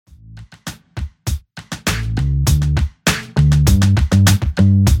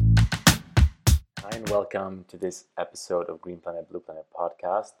welcome to this episode of Green Planet, Blue Planet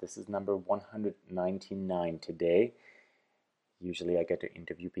podcast. This is number 199 today. Usually I get to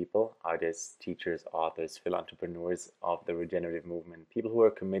interview people, artists, teachers, authors, philanthropreneurs of the regenerative movement, people who are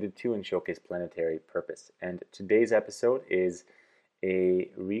committed to and showcase planetary purpose. And today's episode is a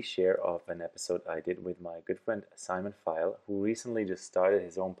reshare of an episode I did with my good friend Simon File, who recently just started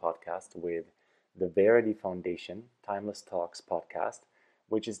his own podcast with the Verity Foundation, Timeless Talks podcast,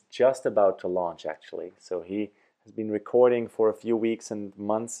 which is just about to launch actually. So he has been recording for a few weeks and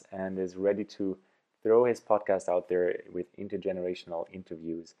months and is ready to throw his podcast out there with intergenerational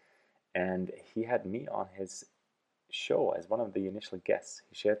interviews. And he had me on his show as one of the initial guests.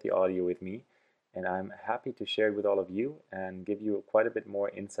 He shared the audio with me, and I'm happy to share it with all of you and give you quite a bit more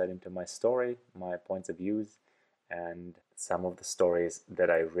insight into my story, my points of views, and some of the stories that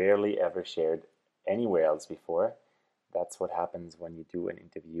I rarely ever shared anywhere else before. That's what happens when you do an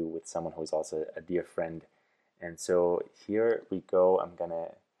interview with someone who's also a dear friend. And so here we go. I'm gonna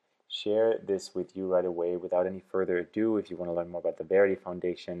share this with you right away without any further ado. If you want to learn more about the Verity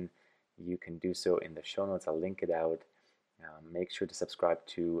Foundation, you can do so in the show notes. I'll link it out. Make sure to subscribe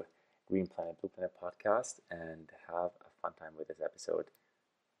to Green Planet, Blue Planet podcast and have a fun time with this episode.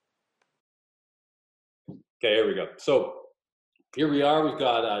 Okay, here we go. So here we are. We've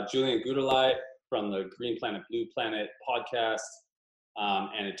got Julian Gudelaj from the Green Planet, Blue Planet podcast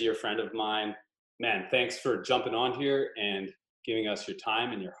and a dear friend of mine. Man, thanks for jumping on here and giving us your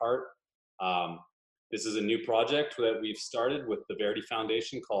time and your heart. This is a new project that we've started with the Verity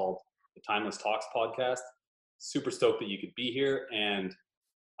Foundation called the Timeless Talks podcast. Super stoked that you could be here. And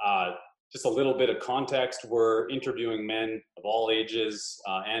just a little bit of context, we're interviewing men of all ages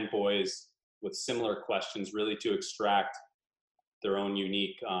and boys with similar questions, really to extract their own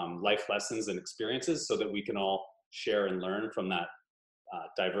unique life lessons and experiences so that we can all share and learn from that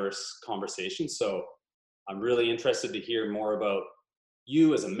diverse conversation. So I'm really interested to hear more about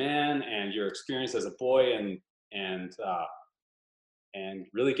you as a man and your experience as a boy, and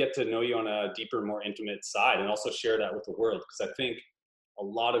really get to know you on a deeper, more intimate side, and also share that with the world, because I think a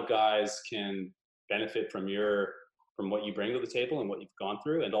lot of guys can benefit from what you bring to the table and what you've gone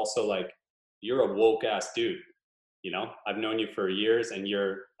through. And also, like, you're a woke ass dude. You know, I've known you for years, and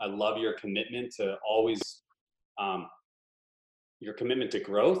I love your commitment to always, your commitment to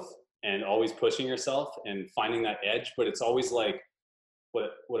growth and always pushing yourself and finding that edge. But it's always like,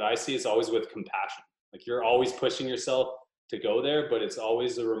 what I see is always with compassion. Like, you're always pushing yourself to go there, but it's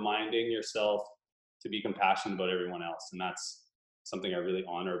always reminding yourself to be compassionate about everyone else. And that's something I really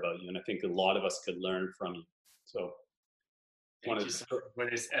honor about you. And I think a lot of us could learn from you. So Thank you so much for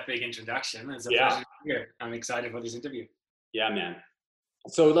this epic introduction. It's a Yeah. pleasure to be here. I'm excited for this interview. Yeah, man.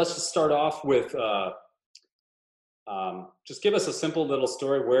 So let's just start off with just give us a simple little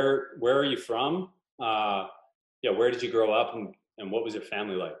story. Where are you from? Where did you grow up, and what was your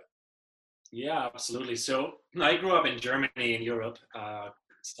family like? Yeah, absolutely. So I grew up in Germany, in Europe,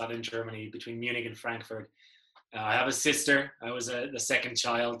 southern Germany, between Munich and Frankfurt. I have a sister. I was the second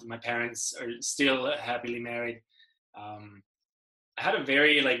child. My parents are still happily married. I had a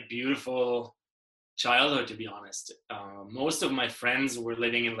very beautiful childhood, to be honest. Most of my friends were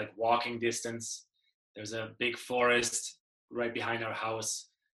living in walking distance. There's a big forest right behind our house.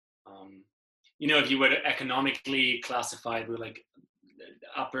 If you were to economically classify it, we're like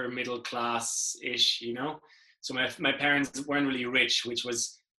upper middle class-ish, So my parents weren't really rich, which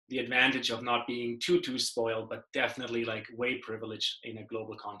was the advantage of not being too spoiled, but definitely way privileged in a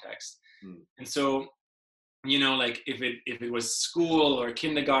global context. And so, if it was school or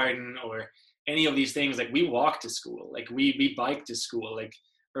kindergarten or any of these things, we walked to school, we biked to school,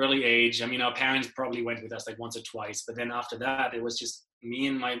 early age. I mean, our parents probably went with us once or twice, but then after that, it was just me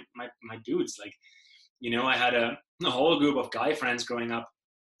and my dudes. I had a whole group of guy friends growing up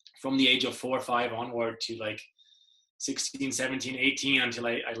from the age of 4 or 5 onward to 16, 17, 18 until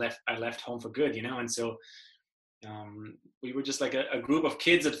I left home for good, And so we were just a group of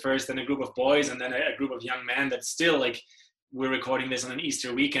kids at first, then a group of boys, and then a group of young men that still we're recording this on an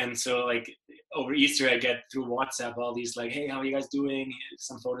Easter weekend. So over Easter, I get through WhatsApp all these hey, how are you guys doing?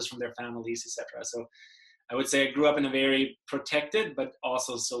 Some photos from their families, etc. So I would say I grew up in a very protected, but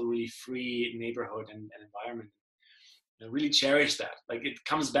also still really free neighborhood and environment. I really cherish that. It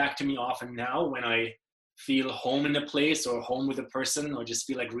comes back to me often now when I feel home in a place or home with a person or just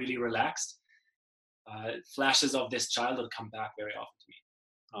feel really relaxed. Flashes of this childhood come back very often to me.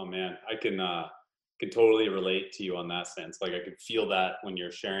 Oh man, I can totally relate to you on that sense. I could feel that when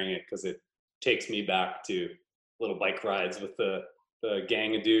you're sharing it, because it takes me back to little bike rides with the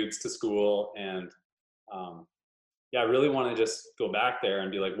gang of dudes to school. And I really want to just go back there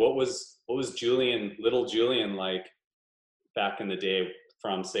and be what was little Julian like back in the day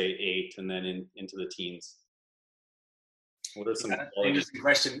from say 8 and then into the teens? What are some interesting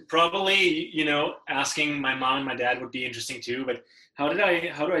question? Probably, asking my mom and my dad would be interesting too, but how do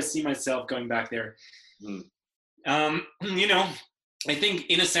I see myself going back there? I think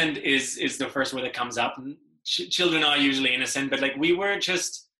innocent is the first word that comes up. Children are usually innocent, but like we were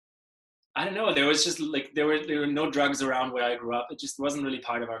just, I don't know, there was just like, there were no drugs around where I grew up. It just wasn't really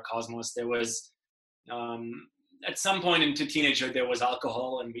part of our cosmos. There was, at some point into teenagehood, there was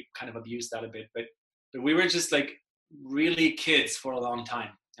alcohol and we kind of abused that a bit, but we were just like really kids for a long time.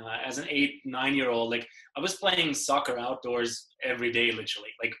 As an 8-9-year-old, like I was playing soccer outdoors every day, literally.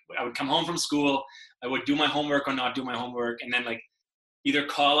 Like I would come home from school, I would do my homework or not do my homework, and then like either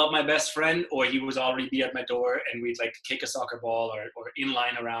call up my best friend or he was already be at my door and we'd like kick a soccer ball or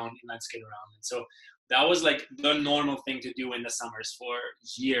inline skate around. And so that was like the normal thing to do in the summers for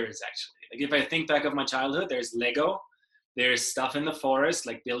years, actually. Like if I think back of my childhood, there's Lego, there's stuff in the forest,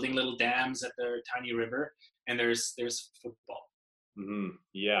 like building little dams at the tiny river, and there's football. Mm-hmm.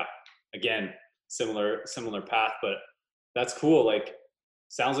 Yeah. Again, similar path, but that's cool. Like,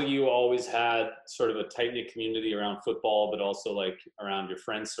 sounds like you always had sort of a tight-knit community around football, but also like around your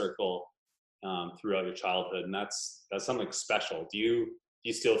friend circle throughout your childhood, and that's something special. Do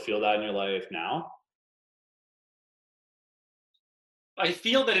you still feel that in your life now? I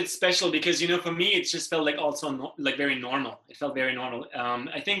feel that it's special because, for me, it just felt like also like very normal. It felt very normal.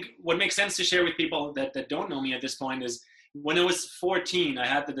 I think what makes sense to share with people that don't know me at this point is when I was 14, I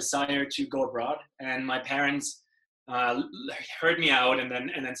had the desire to go abroad, and my parents heard me out and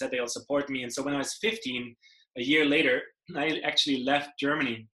then said they'll support me. And so when I was 15, a year later, I actually left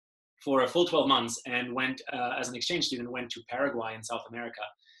Germany for a full 12 months and went as an exchange student, went to Paraguay in South America.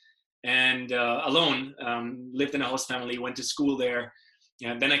 And alone, lived in a host family, went to school there.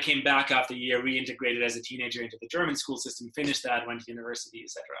 And then I came back after a year, reintegrated as a teenager into the German school system, finished that, went to university,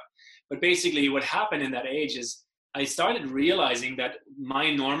 etc. But basically what happened in that age is I started realizing that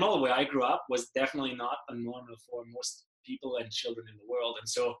my normal, where I grew up, was definitely not a normal for most people and children in the world. And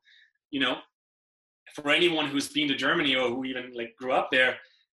so, for anyone who's been to Germany or who even like grew up there,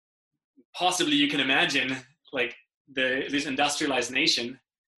 possibly you can imagine like this industrialized nation,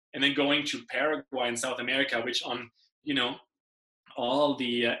 and then going to Paraguay in South America, which on, all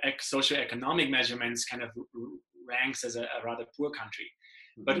the socioeconomic measurements kind of ranks as a rather poor country.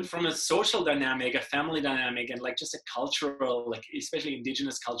 But from a social dynamic, a family dynamic, and like just a cultural, like especially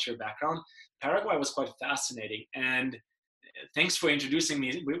indigenous culture background, Paraguay was quite fascinating. And thanks for introducing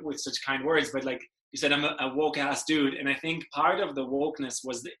me with such kind words. But like you said, I'm a woke ass dude. And I think part of the wokeness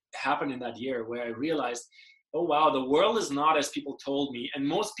happened in that year where I realized, oh wow, the world is not as people told me. And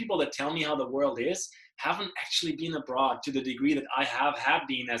most people that tell me how the world is haven't actually been abroad to the degree that I had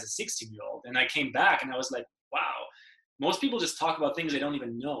been as a 16-year-old. And I came back and I was like, wow, most people just talk about things they don't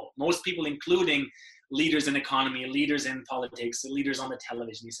even know. Most people, including leaders in economy, leaders in politics, leaders on the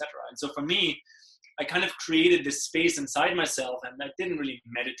television, etc. And so for me, I kind of created this space inside myself, and I didn't really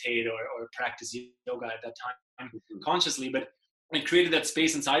meditate or practice yoga at that time consciously, but I created that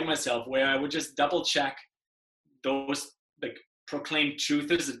space inside myself where I would just double check those like proclaimed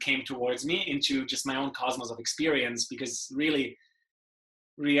truths that came towards me into just my own cosmos of experience, because really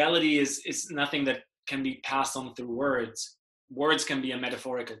reality is nothing that can be passed on through words. Words can be a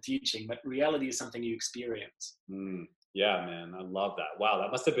metaphorical teaching, but reality is something you experience. Yeah, man, I love that. Wow,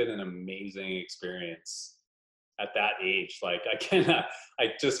 that must have been an amazing experience at that age. Like I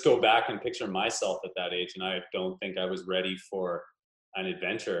just go back and picture myself at that age, and I don't think I was ready for an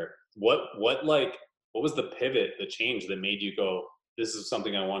adventure. What was the pivot, the change that made you go, this is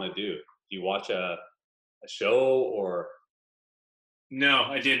something I want to do? Do you watch a show or? No,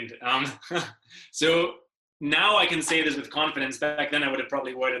 I didn't. So now I can say this with confidence. Back then I would have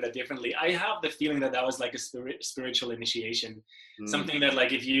probably worded that differently. I have the feeling that was like a spiritual initiation, something that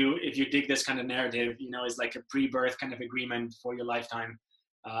like if you dig this kind of narrative, is like a pre-birth kind of agreement for your lifetime.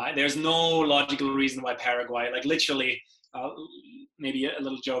 There's no logical reason why Paraguay, like literally, maybe a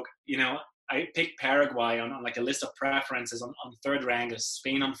little joke, I picked Paraguay on like a list of preferences on third rank,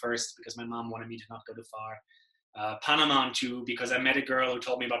 Spain on first because my mom wanted me to not go too far. Panama on 2 because I met a girl who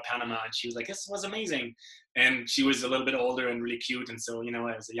told me about Panama and she was like, this was amazing. And she was a little bit older and really cute. And so,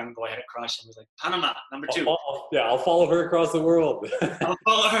 as a young boy, I had a crush and was like, Panama, number 2. I'll follow her across the world. I'll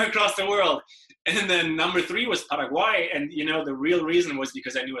follow her across the world. And then number 3 was Paraguay. And, the real reason was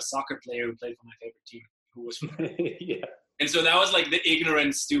because I knew a soccer player who played for my favorite team, who was from Paraguay. Yeah. And so that was like the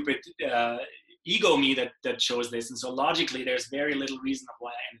ignorant, stupid ego me that chose this. And so logically, there's very little reason of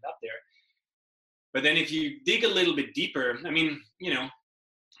why I ended up there. But then if you dig a little bit deeper, I mean,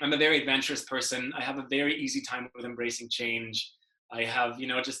 I'm a very adventurous person. I have a very easy time with embracing change. I have,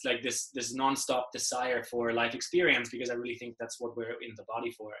 just like this nonstop desire for life experience, because I really think that's what we're in the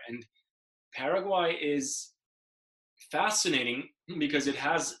body for. And Paraguay is fascinating because it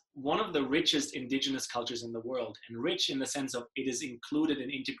has one of the richest indigenous cultures in the world, and rich in the sense of it is included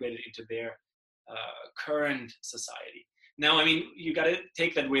and integrated into their current society. Now, I mean, you got to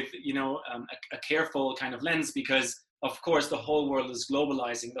take that with, a careful kind of lens, because of course the whole world is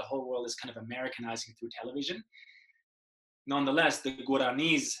globalizing, the whole world is kind of Americanizing through television. Nonetheless, the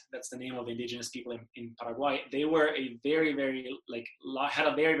Guaranis, that's the name of the indigenous people in Paraguay, they were a very, very, had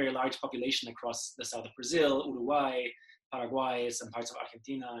a very, very large population across the south of Brazil, Uruguay, Paraguay, some parts of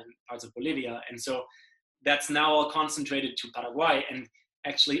Argentina, and parts of Bolivia. And so that's now all concentrated to Paraguay. And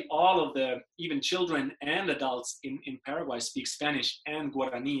actually all of the, even children and adults in Paraguay speak Spanish and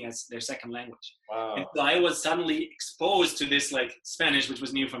Guarani as their second language. Wow. And so I was suddenly exposed to this Spanish, which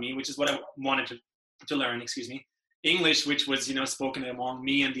was new for me, which is what I wanted to learn, English, which was, spoken among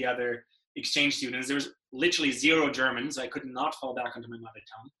me and the other exchange students. There was literally zero German, so I could not fall back onto my mother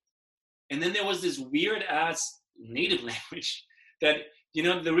tongue. And then there was this weird ass native language that,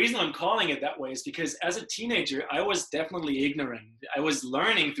 the reason I'm calling it that way is because as a teenager, I was definitely ignorant. I was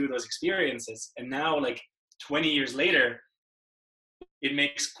learning through those experiences. And now, 20 years later, it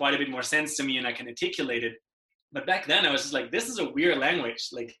makes quite a bit more sense to me and I can articulate it. But back then I was just like, this is a weird language.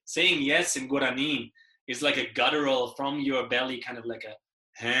 Saying yes in Guarani is like a guttural from your belly, kind of like a,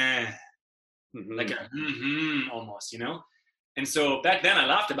 like a almost, And so back then I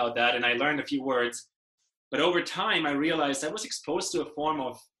laughed about that and I learned a few words. But over time, I realized I was exposed to a form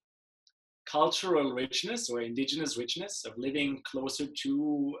of cultural richness or indigenous richness of living closer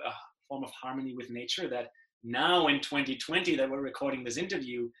to a form of harmony with nature that now in 2020 that we're recording this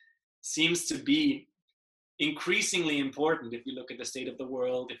interview seems to be increasingly important. If we look at the state of the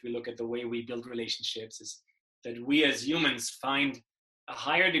world, if we look at the way we build relationships, is that we as humans find a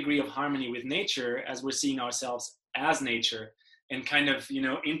higher degree of harmony with nature as we're seeing ourselves as nature, and kind of,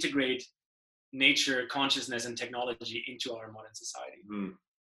 integrate nature, consciousness, and technology into our modern society.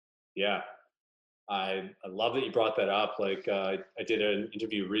 Yeah, I love that you brought that up. I did an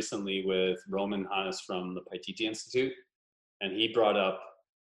interview recently with Roman Hannes from the Paititi Institute, and he brought up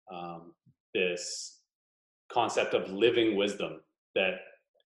this concept of living wisdom, that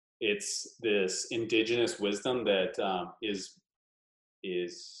it's this indigenous wisdom that is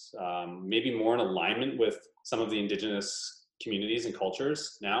maybe more in alignment with some of the indigenous communities and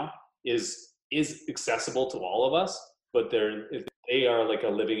cultures now, is accessible to all of us, but they are like a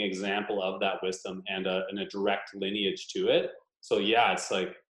living example of that wisdom and a direct lineage to it. So yeah,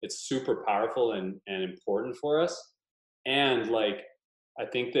 it's super powerful and important for us. And I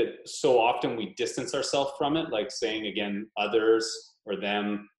think that so often we distance ourselves from it, saying again, others or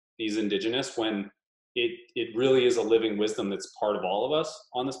them, these indigenous, when it really is a living wisdom that's part of all of us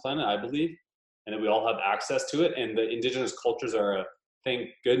on this planet, I believe, and that we all have access to it. And the indigenous cultures are thank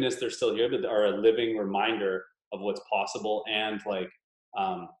goodness they're still here, but are a living reminder of what's possible and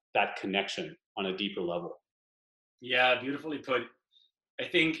that connection on a deeper level. Yeah, beautifully put. I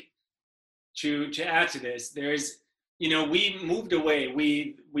think to add to this, there's, we moved away,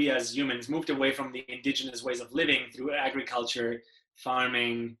 we as humans moved away from the indigenous ways of living through agriculture,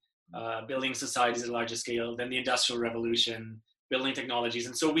 farming, building societies at a larger scale, then the Industrial Revolution, building technologies.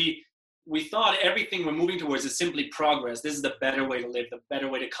 And so we thought everything we're moving towards is simply progress. This is the better way to live, the better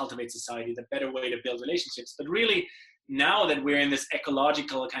way to cultivate society, the better way to build relationships. But really, now that we're in this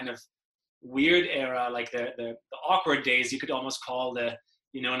ecological kind of weird era, like the awkward days, you could almost call the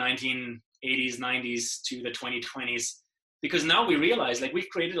 1980s, 90s to the 2020s, because now we realize we've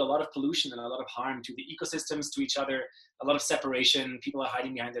created a lot of pollution and a lot of harm to the ecosystems, to each other, a lot of separation. People are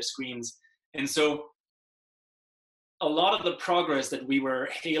hiding behind their screens. And so a lot of the progress that we were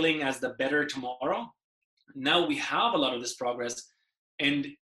hailing as the better tomorrow, now we have a lot of this progress, and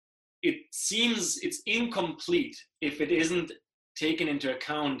it seems it's incomplete if it isn't taken into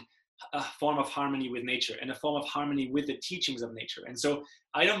account a form of harmony with nature and a form of harmony with the teachings of nature. And so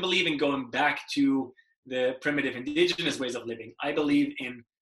I don't believe in going back to the primitive indigenous ways of living. I believe in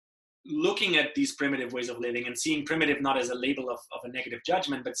looking at these primitive ways of living and seeing primitive not as a label of a negative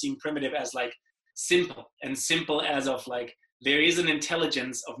judgment, but seeing primitive as simple as of there is an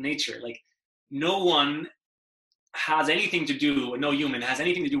intelligence of nature. No one has anything to do, no human has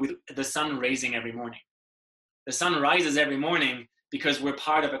anything to do with the sun rising every morning. The sun rises every morning because we're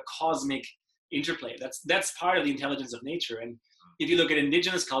part of a cosmic interplay. That's part of the intelligence of nature. And if you look at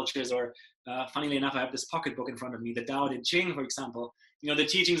indigenous cultures, or funnily enough, I have this pocketbook in front of me, the Tao Te Ching, for example, the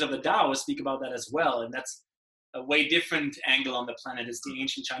teachings of the Tao speak about that as well. And that's a way different angle on the planet is the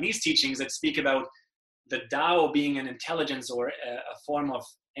ancient Chinese teachings that speak about the Tao being an intelligence or a form of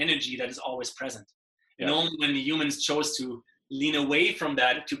energy that is always present. And only when the humans chose to lean away from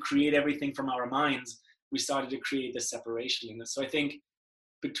that to create everything from our minds, we started to create this separation in this. So I think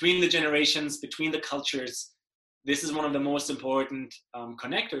between the generations, between the cultures, this is one of the most important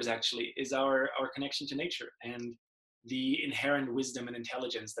connectors, actually, is our connection to nature and the inherent wisdom and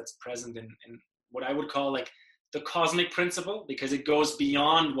intelligence that's present in what I would call like the cosmic principle, because it goes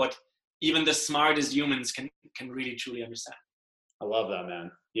beyond what even the smartest humans can really truly understand. I love that,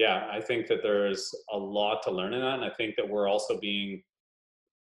 man. Yeah, I think that there's a lot to learn in that. And I think that we're also being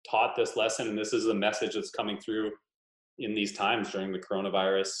taught this lesson. And this is the message that's coming through in these times during the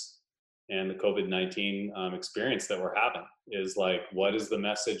coronavirus and the COVID-19 experience that we're having, is like, what is the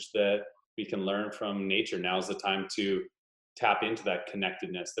message that we can learn from nature? Now's the time to tap into that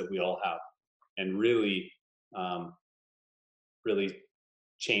connectedness that we all have and really, really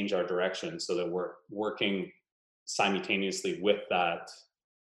change our direction so that we're working simultaneously with that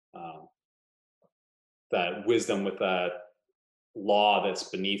that wisdom, with that law that's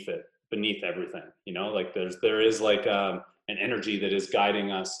beneath everything. You know, like there is like an energy that is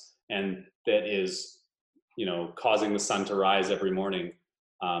guiding us and that is, you know, causing the sun to rise every morning,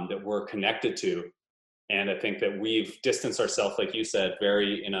 that we're connected to. And I think that we've distanced ourselves, like you said,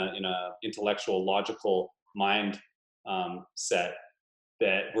 very in a intellectual, logical mind set,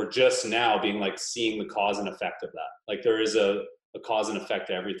 that we're just now being like seeing the cause and effect of that. Like there is a cause and effect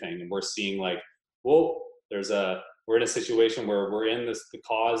to everything. And we're seeing like, whoa, we're in a situation where we're in this,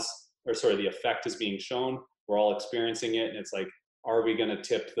 the effect is being shown. We're all experiencing it. And it's like, are we going to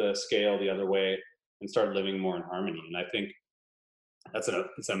tip the scale the other way and start living more in harmony? And I think it's an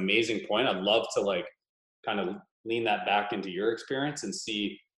amazing point. I'd love to like kind of lean that back into your experience and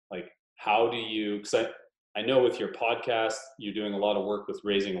see like, how do you, because I know with your podcast, you're doing a lot of work with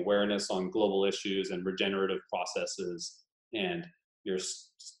raising awareness on global issues and regenerative processes, and you're,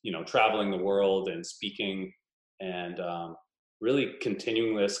 you know, traveling the world and speaking and really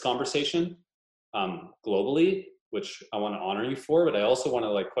continuing this conversation globally, which I want to honor you for. But I also want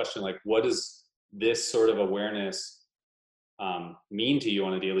to like question, like, what does this sort of awareness mean to you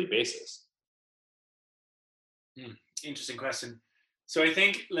on a daily basis? Interesting question. So I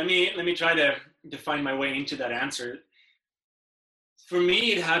think let me try to define my way into that answer. For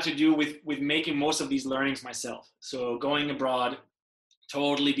me, it had to do with making most of these learnings myself. So going abroad,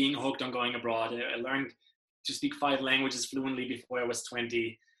 totally being hooked on going abroad. I learned to speak 5 languages fluently before I was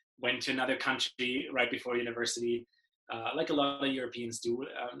 20. Went to another country right before university, like a lot of Europeans do,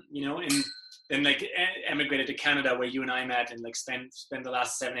 you know, and then like emigrated to Canada, where you and I met, and like spent the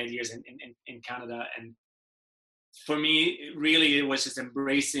last 7-8 years in Canada. And for me, really, it was just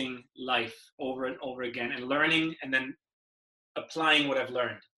embracing life over and over again and learning and then applying what I've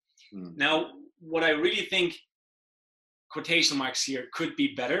learned. Now, what I really think, quotation marks here, could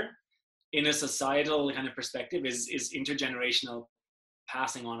be better in a societal kind of perspective is intergenerational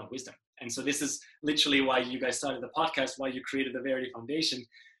passing on of wisdom. And so this is literally why you guys started the podcast, why you created the Verity Foundation,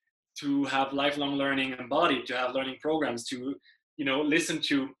 to have lifelong learning embodied, to have learning programs, to, you know, listen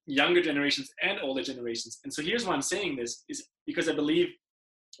to younger generations and older generations. And so here's why I'm saying this, is because I believe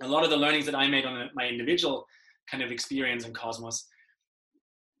a lot of the learnings that I made on my individual kind of experience in Cosmos,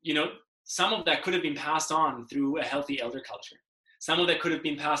 you know, some of that could have been passed on through a healthy elder culture. Some of that could have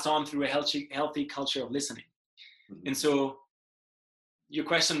been passed on through a healthy culture of listening. And so your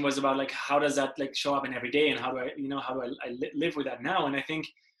question was about like, how does that like show up in every day, and how do I live with that now? And I think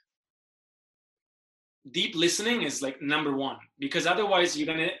deep listening is like number one, because otherwise you're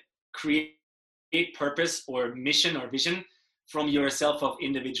going to create purpose or mission or vision from your self of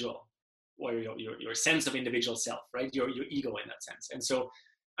individual, or your sense of individual self, right? Your ego in that sense. And so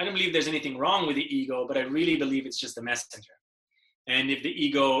I don't believe there's anything wrong with the ego, but I really believe it's just a messenger. And if the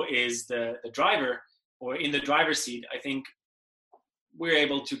ego is the driver, or in the driver's seat, I think we're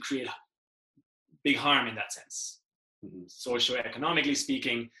able to create big harm in that sense, socioeconomically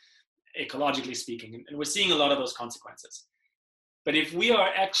speaking, ecologically speaking, and we're seeing a lot of those consequences. But if we are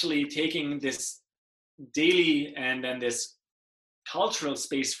actually taking this daily and then this cultural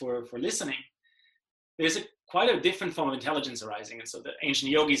space for listening, there's quite a different form of intelligence arising. And so the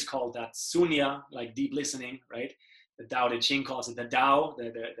ancient yogis called that sunya, like deep listening, right? The Tao Te Ching calls it the Tao,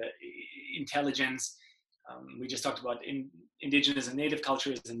 the intelligence. We just talked about indigenous and native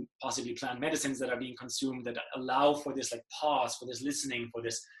cultures and possibly plant medicines that are being consumed that allow for this like pause, for this listening, for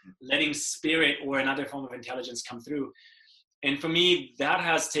this letting spirit or another form of intelligence come through. And for me, that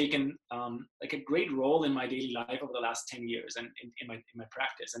has taken like a great role in my daily life over the last 10 years and in my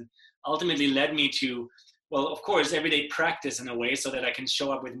practice, and ultimately led me to well, of course, everyday practice in a way so that I can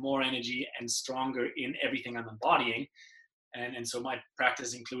show up with more energy and stronger in everything I'm embodying. And so my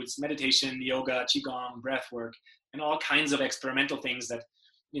practice includes meditation, yoga, qigong, breath work, and all kinds of experimental things that,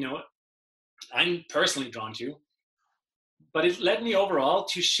 I'm personally drawn to. But it led me overall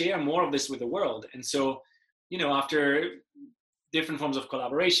to share more of this with the world. And so, after different forms of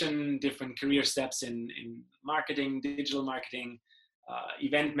collaboration, different career steps in marketing, digital marketing,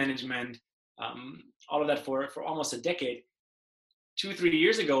 event management, all of that for almost a decade, 2-3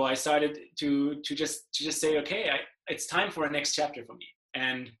 years ago, I started to just say, okay, it's time for a next chapter for me.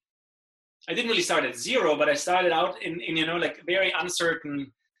 And I didn't really start at zero, but I started out in like very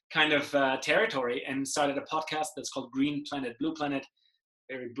uncertain kind of territory, and started a podcast that's called Green Planet, Blue Planet.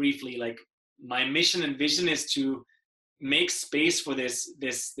 Very briefly, like, my mission and vision is to make space for this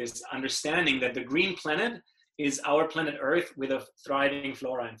understanding that the green planet is our planet Earth with a thriving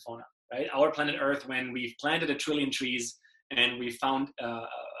flora and fauna, right? Our planet Earth, when we've planted 1 trillion trees and we found a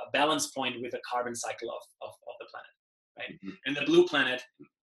balance point with a carbon cycle of the planet, right? Mm-hmm. And the blue planet,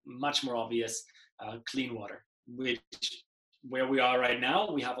 much more obvious, clean water, where we are right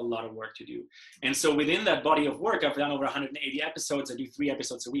now, we have a lot of work to do. And so within that body of work, I've done over 180 episodes. I do 3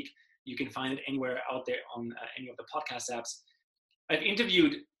 episodes a week. You can find it anywhere out there on any of the podcast apps. I've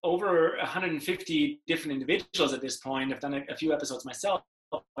interviewed over 150 different individuals at this point. I've done a few episodes myself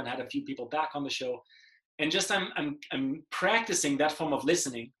and had a few people back on the show. And just I'm practicing that form of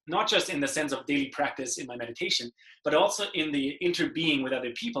listening, not just in the sense of daily practice in my meditation, but also in the interbeing with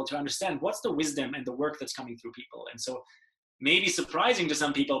other people to understand what's the wisdom and the work that's coming through people. And so, maybe surprising to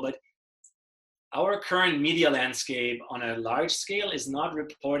some people, but our current media landscape on a large scale is not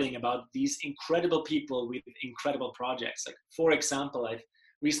reporting about these incredible people with incredible projects. Like, for example, I've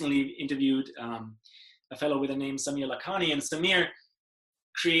recently interviewed a fellow with the name Samir Lakhani, and Samir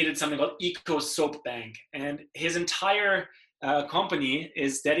created something called Eco Soap Bank. And his entire company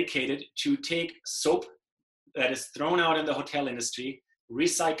is dedicated to take soap that is thrown out in the hotel industry,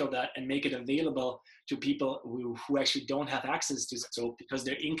 recycle that, and make it available to people who actually don't have access to soap because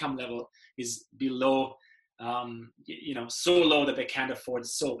their income level is below, so low that they can't afford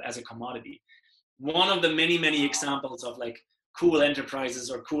soap as a commodity. One of the many, many examples of like cool enterprises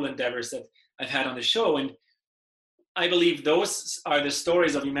or cool endeavors that I've had on the show. And I believe those are the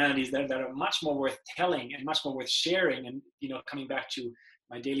stories of humanity that are much more worth telling and much more worth sharing. And, coming back to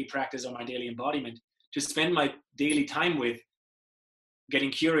my daily practice or my daily embodiment, to spend my daily time with,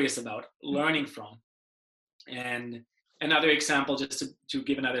 getting curious about, learning from. And another example, just to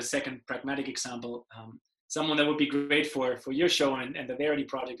give another second pragmatic example, someone that would be great for your show and the Verity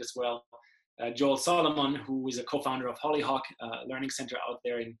Project as well, Joel Solomon, who is a co-founder of Hollyhock Learning Center out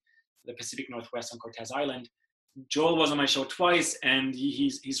there in the Pacific Northwest on Cortez Island. Joel was on my show twice, and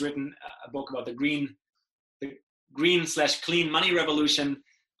he's written a book about the green/clean money revolution.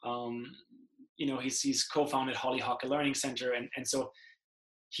 He's co-founded Hollyhock Learning Center, and so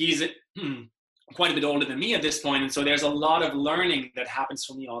he's quite a bit older than me at this point, and so there's a lot of learning that happens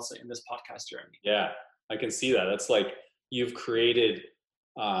for me also in this podcast journey. Yeah, I can see that. That's like you've created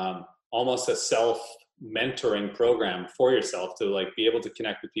almost a self-mentoring program for yourself to like be able to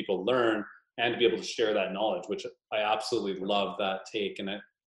connect with people, learn, and to be able to share that knowledge, which I absolutely love that take. And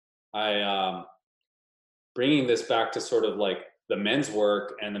I bringing this back to sort of like the men's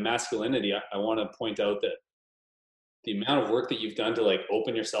work and the masculinity, I want to point out that the amount of work that you've done to like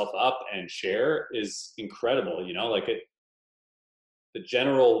open yourself up and share is incredible. The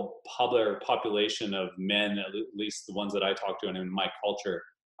general population of men, at least the ones that I talk to and in my culture,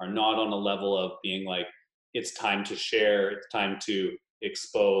 are not on a level of being like, it's time to share, it's time to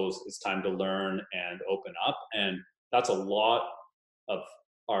expose, it's time to learn and open up. And that's a lot of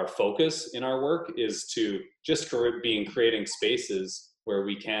our focus in our work, is to just creating spaces where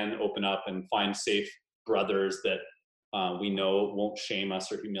we can open up and find safe brothers that we know won't shame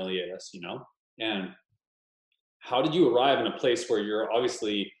us or humiliate us, And how did you arrive in a place where you're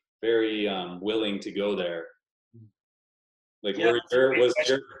obviously very willing to go there? Like, was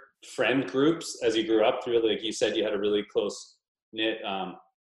your friend groups as you grew up through, like you said, you had a really close knit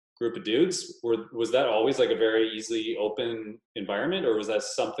group of dudes? Was that always like a very easily open environment, or was that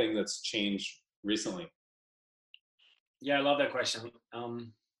something that's changed recently? Yeah, I love that question.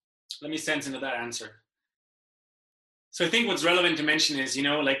 Let me sense into that answer. So I think what's relevant to mention is,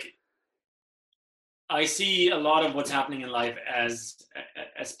 I see a lot of what's happening in life as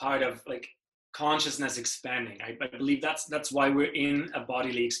part of like consciousness expanding. I believe that's why we're in a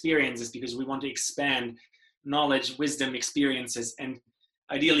bodily experience, is because we want to expand knowledge, wisdom, experiences, and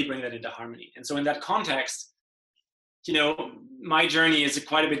ideally bring that into harmony. And so in that context, my journey is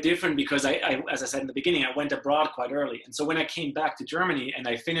quite a bit different because I, as I said in the beginning, I went abroad quite early. And so when I came back to Germany and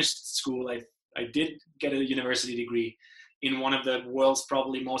I finished school, I did get a university degree in one of the world's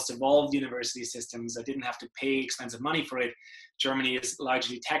probably most evolved university systems. I didn't have to pay expensive money for it. Germany is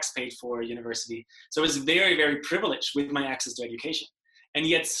largely tax paid for university. So I was very, very privileged with my access to education. And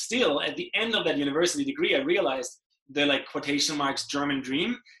yet still, at the end of that university degree, I realized the like quotation marks German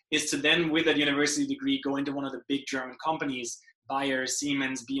dream is to then with that university degree go into one of the big German companies, Bayer,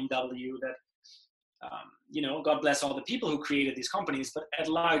 Siemens, BMW, that, God bless all the people who created these companies, but at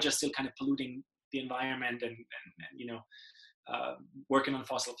large are still kind of polluting the environment and working on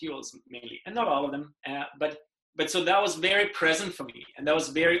fossil fuels mainly, and not all of them. But so that was very present for me, and that was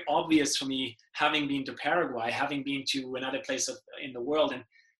very obvious for me, having been to Paraguay, having been to another place in the world,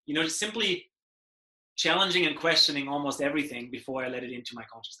 and simply challenging and questioning almost everything before I let it into my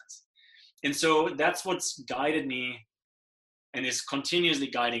consciousness. And so that's what's guided me and is continuously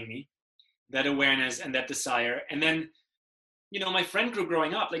guiding me, that awareness and that desire. And then, my friend group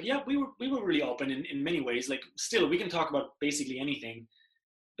growing up, like, yeah, we were really open in many ways. Like, still, we can talk about basically anything.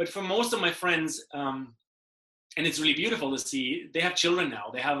 But for most of my friends, and it's really beautiful to see, they have children now,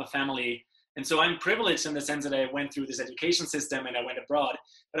 they have a family. And so I'm privileged in the sense that I went through this education system and I went abroad,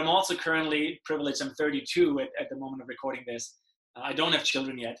 but I'm also currently privileged. I'm 32 at the moment of recording this. I don't have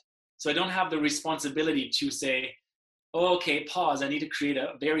children yet. So I don't have the responsibility to say, oh, okay, pause. I need to create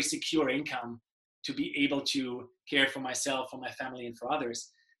a very secure income to be able to care for myself, for my family, and for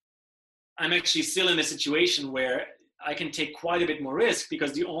others. I'm actually still in a situation where I can take quite a bit more risk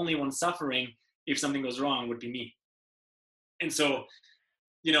because the only one suffering if something goes wrong would be me. And so,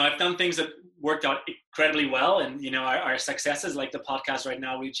 I've done things that worked out incredibly well. And, our successes, like the podcast right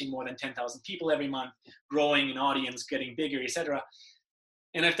now, reaching more than 10,000 people every month, growing an audience, getting bigger, etc.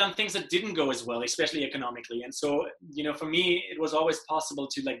 And I've done things that didn't go as well, especially economically. And so, for me, it was always possible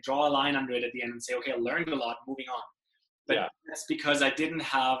to like draw a line under it at the end and say, okay, I learned a lot, moving on. But that's because I didn't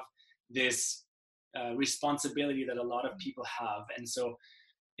have this responsibility that a lot of people have. And so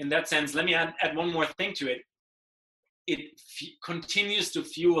in that sense, let me add one more thing to it. It continues to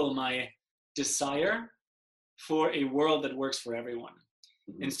fuel my desire for a world that works for everyone.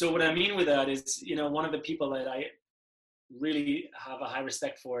 Mm-hmm. And so what I mean with that is, one of the people that I really have a high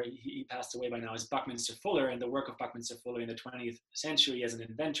respect for, he passed away by now, is Buckminster Fuller, and the work of Buckminster Fuller in the 20th century as an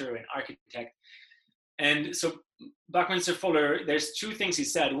inventor and architect. And so Buckminster Fuller, there's two things he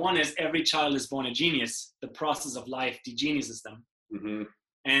said. One is every child is born a genius. The process of life degeniuses them. Mm-hmm.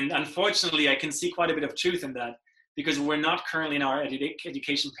 And unfortunately, I can see quite a bit of truth in that, because we're not currently in our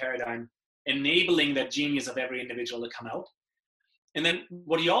education paradigm enabling that genius of every individual to come out. And then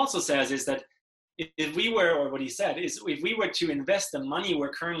what he also says is that if we were, or what he said is, if we were to invest the money we're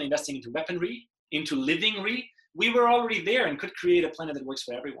currently investing into weaponry, into livingry, we were already there and could create a planet that works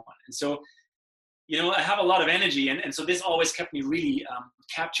for everyone. And so, I have a lot of energy, and so this always kept me really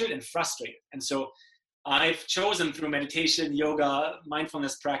captured and frustrated. And so I've chosen through meditation, yoga,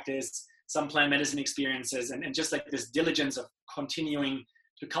 mindfulness practice, some plant medicine experiences, and just like this diligence of continuing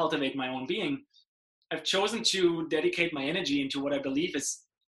to cultivate my own being, I've chosen to dedicate my energy into what I believe is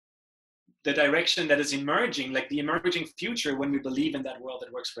the direction that is emerging, like the emerging future when we believe in that world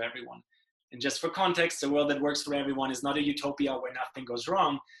that works for everyone. And just for context, the world that works for everyone is not a utopia where nothing goes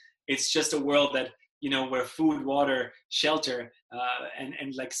wrong. It's just a world that, where food, water, shelter,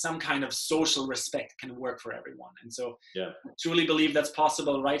 and like some kind of social respect can work for everyone. And so I truly believe that's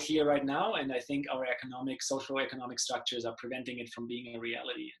possible right here, right now. And I think our social economic structures are preventing it from being a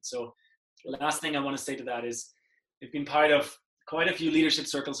reality. And so the last thing I want to say to that is, I've been part of quite a few leadership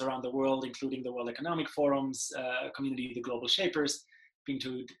circles around the world, including the World Economic Forum's community, the Global Shapers, been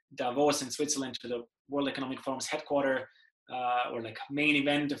to Davos in Switzerland, to the World Economic Forum's headquarters, or like main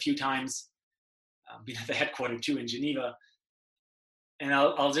event a few times, been at the headquarters too in Geneva. And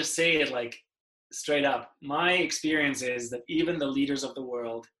I'll just say it like straight up. My experience is that even the leaders of the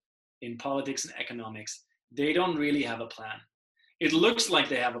world in politics and economics, they don't really have a plan. It looks like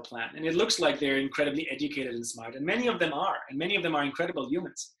they have a plan, and it looks like they're incredibly educated and smart, and many of them are, incredible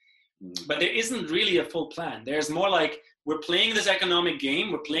humans. But there isn't really a full plan. There's more like, we're playing this economic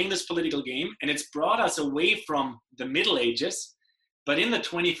game, we're playing this political game, and it's brought us away from the Middle Ages. But in the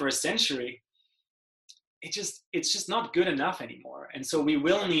 21st century, it's just not good enough anymore. And so we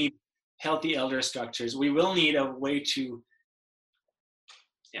will need healthy elder structures. We will need a way to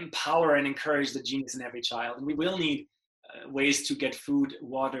empower and encourage the genius in every child. And we will need ways to get food,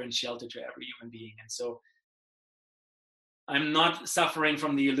 water, and shelter to every human being. And so I'm not suffering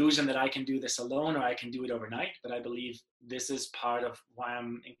from the illusion that I can do this alone or I can do it overnight, but I believe this is part of why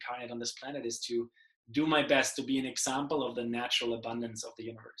I'm incarnate on this planet, is to do my best to be an example of the natural abundance of the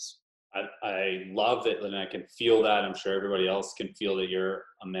universe. I love it, and I can feel that. I'm sure everybody else can feel that you're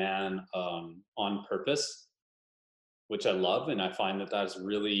a man on purpose, which I love, and I find that that's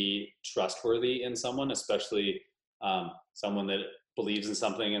really trustworthy in someone, especially someone that believes in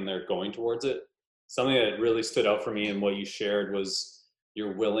something and they're going towards it. Something that really stood out for me in what you shared was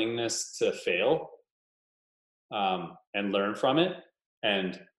your willingness to fail and learn from it.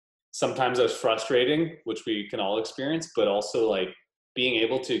 And sometimes that's frustrating, which we can all experience, but also like being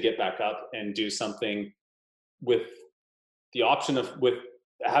able to get back up and do something with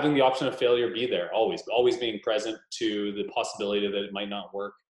having the option of failure be there, always being present to the possibility that it might not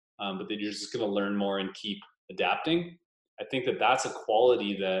work, but that you're just going to learn more and keep adapting. I think that that's a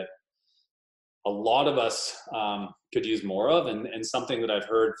quality that a lot of us could use more of, and something that I've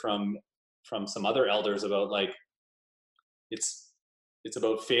heard from some other elders about, like, it's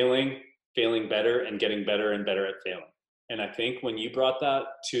about failing better and getting better and better at failing. And I think when you brought that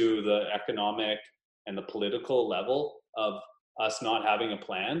to the economic and the political level of us not having a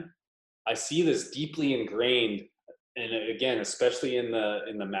plan, I see this deeply ingrained, and again, especially in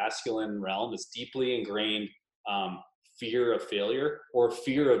the masculine realm, this deeply ingrained fear of failure or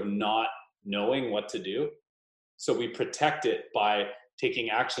fear of not knowing what to do. So we protect it by taking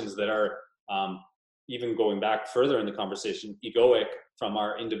actions that are, even going back further in the conversation, egoic from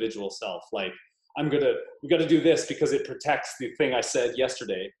our individual self. Like, we got to do this because it protects the thing I said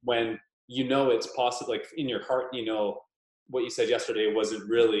yesterday, when you know it's possible, like in your heart, you know what you said yesterday wasn't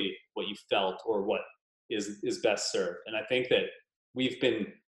really what you felt or what is best served. And I think that we've been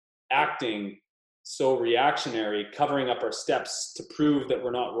acting so reactionary, covering up our steps to prove that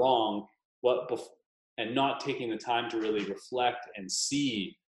we're not wrong, and not taking the time to really reflect and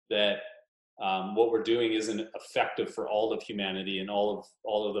see that what we're doing isn't effective for all of humanity and all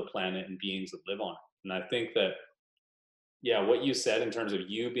of the planet and beings that live on it. And I think that, yeah, what you said in terms of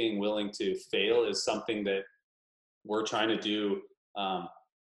you being willing to fail is something that we're trying to do,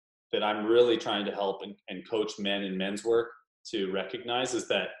 that I'm really trying to help and coach men in men's work to recognize, is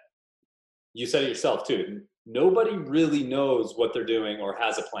that you said it yourself too. Nobody really knows what they're doing or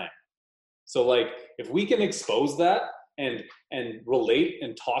has a plan. So like, if we can expose that and relate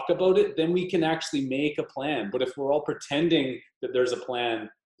and talk about it, then we can actually make a plan. But if we're all pretending that there's a plan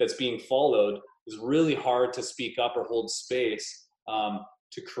that's being followed, it's really hard to speak up or hold space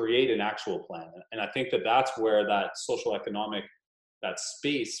to create an actual plan. And I think that that's where that social economic, that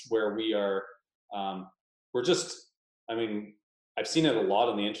space where we are, we're just, I mean, I've seen it a lot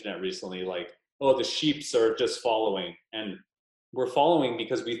on the internet recently, like, oh, the sheeps are just following. And we're following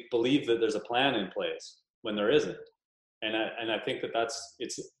because we believe that there's a plan in place when there isn't. And I think that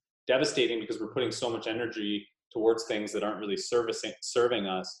it's devastating because we're putting so much energy towards things that aren't really serving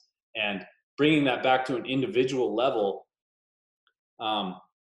us. And bringing that back to an individual level, a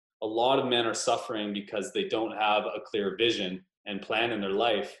lot of men are suffering because they don't have a clear vision and plan in their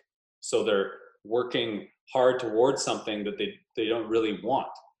life. So they're working hard towards something that they don't really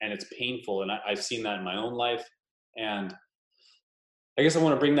want. And it's painful. And I've seen that in my own life. And I guess I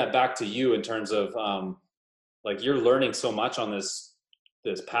want to bring that back to you in terms of, like, you're learning so much on this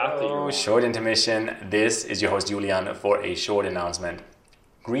path that you're on. Short intermission. This is your host Julian for a short announcement.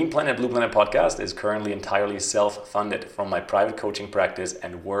 Green Planet Blue Planet podcast is currently entirely self-funded from my private coaching practice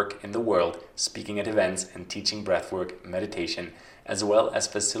and work in the world, speaking at events and teaching breathwork, meditation, as well as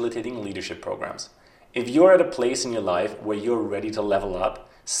facilitating leadership programs. If you're at a place in your life where you're ready to level up,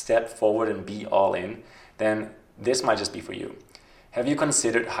 step forward and be all in, then this might just be for you. Have you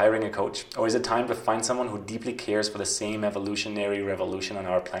considered hiring a coach, or is it time to find someone who deeply cares for the same evolutionary revolution on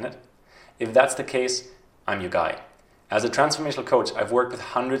our planet? If that's the case, I'm your guy. As a transformational coach, I've worked with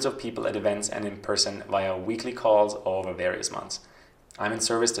hundreds of people at events and in person via weekly calls over various months. I'm in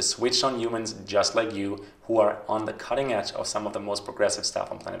service to switched on humans just like you who are on the cutting edge of some of the most progressive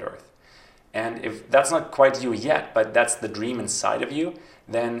stuff on planet Earth. And if that's not quite you yet, but that's the dream inside of you,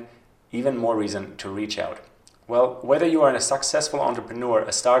 then even more reason to reach out. Well, whether you are a successful entrepreneur,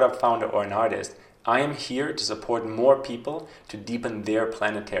 a startup founder, or an artist, I am here to support more people to deepen their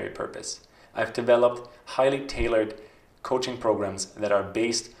planetary purpose. I've developed highly tailored coaching programs that are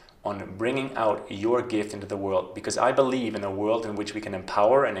based on bringing out your gift into the world, because I believe in a world in which we can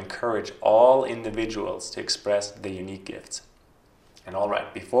empower and encourage all individuals to express their unique gifts. And all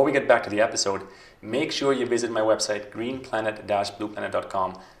right, before we get back to the episode, make sure you visit my website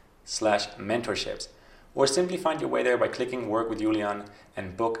greenplanet-blueplanet.com/mentorships, or simply find your way there by clicking Work with Julian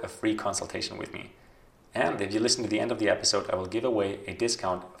and book a free consultation with me. And if you listen to the end of the episode, I will give away a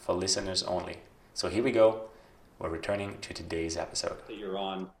discount for listeners only. So here we go. We're returning to today's episode. That you're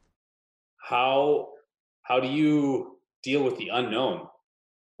on. how do you deal with the unknown?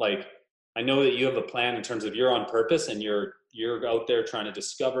 Like, I know that you have a plan in terms of you're on purpose and you're out there trying to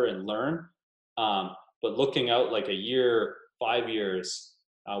discover and learn. But looking out like a year, 5 years,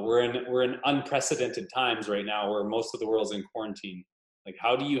 we're in unprecedented times right now where most of the world's in quarantine. Like,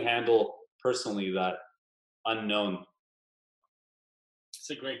 how do you handle personally that unknown? It's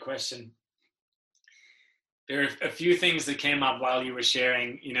a great question. There are a few things that came up while you were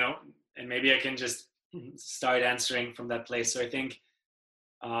sharing, and maybe I can just start answering from that place. So I think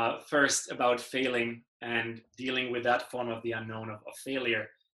first about failing and dealing with that form of the unknown of failure.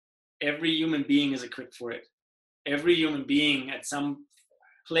 Every human being is equipped for it. Every human being at some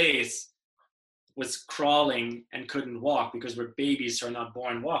place was crawling and couldn't walk because we're babies who are not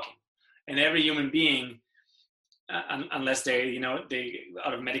born walking. And every human being, unless they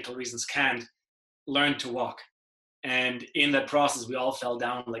out of medical reasons can't, learn to walk. And in that process, we all fell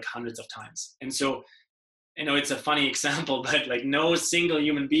down like hundreds of times. And so, it's a funny example, but like no single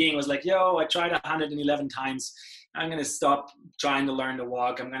human being was like, yo, I tried 111 times. I'm going to stop trying to learn to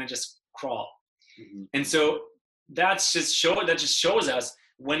walk. I'm going to just crawl. Mm-hmm. And so that just shows us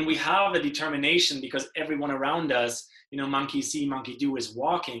when we have a determination, because everyone around us, monkey see, monkey do is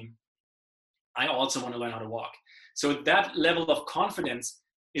walking. I also want to learn how to walk. So that level of confidence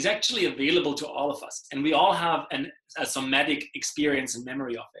is actually available to all of us. And we all have a somatic experience and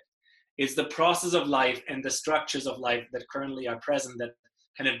memory of it. It's the process of life and the structures of life that currently are present that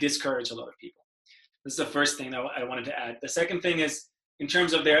kind of discourage a lot of people. This is the first thing that I wanted to add. The second thing is, in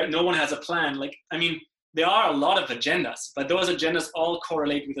terms of no one has a plan. There are a lot of agendas, but those agendas all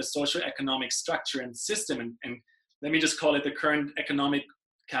correlate with the socioeconomic structure and system. And let me just call it the current economic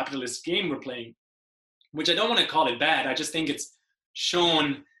capitalist game we're playing, which I don't want to call it bad. I just think it's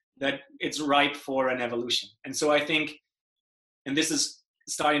shown that it's ripe for an evolution. And so I think, and this is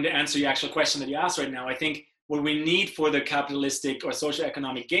starting to answer your actual question that you asked right now, I think what we need for the capitalistic or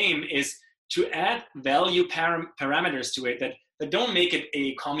socioeconomic game is to add value parameters to it that don't make it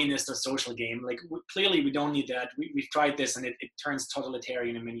a communist or social game. Like, clearly we don't need that. We've tried this and it turns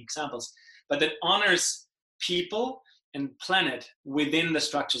totalitarian in many examples, but that honors people and planet within the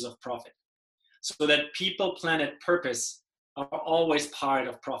structures of profit, so that people, planet, purpose are always part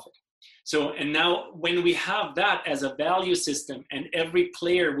of profit. So, and now when we have that as a value system and every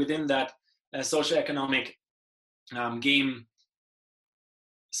player within that socioeconomic game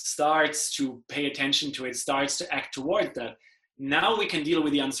starts to pay attention to it, starts to act towards that, now we can deal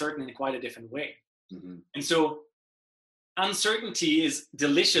with the uncertain in quite a different way. Mm-hmm. And so uncertainty is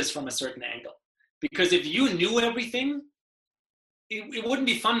delicious from a certain angle, because if you knew everything, it wouldn't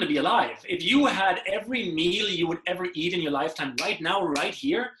be fun to be alive. If you had every meal you would ever eat in your lifetime right now, right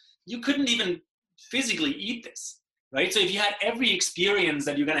here, you couldn't even physically eat this, right? So if you had every experience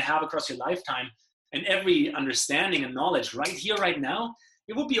that you're going to have across your lifetime and every understanding and knowledge right here, right now,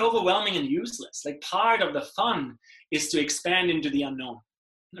 it would be overwhelming and useless. Like, part of the fun is to expand into the unknown,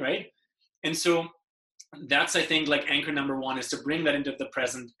 right? And so that's, I think, like anchor number one, is to bring that into the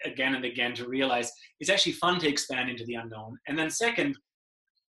present again and again, to realize it's actually fun to expand into the unknown. And then second,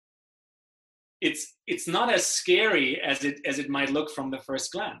 it's not as scary as it might look from the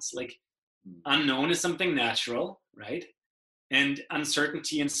first glance. Like, unknown is something natural, right? And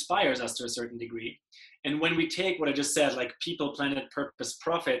uncertainty inspires us to a certain degree. And when we take what I just said, like people, planet, purpose,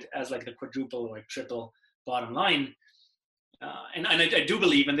 profit, as like the quadruple or triple bottom line, and I do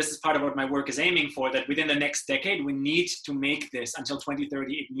believe, and this is part of what my work is aiming for, that within the next decade, we need to make this, until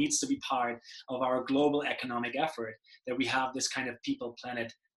 2030, it needs to be part of our global economic effort, that we have this kind of people,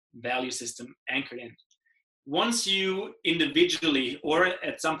 planet, value system anchored in. Once you individually, or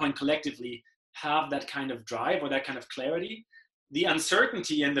at some point collectively, have that kind of drive or that kind of clarity, the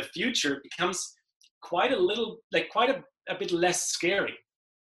uncertainty in the future becomes quite a bit less scary.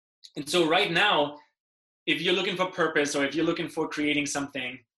 And so right now, if you're looking for purpose, or if you're looking for creating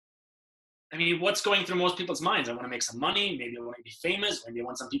something, I mean, what's going through most people's minds? I want to make some money. Maybe I want to be famous. Maybe I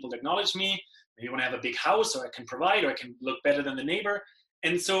want some people to acknowledge me. Maybe I want to have a big house, or I can provide, or I can look better than the neighbor.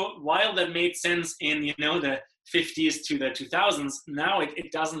 And so while that made sense in, the 50s to the 2000s, now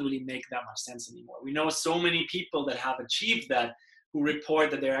it doesn't really make that much sense anymore. We know so many people that have achieved that who report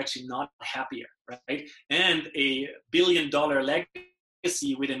that they're actually not happier, right? And a billion-dollar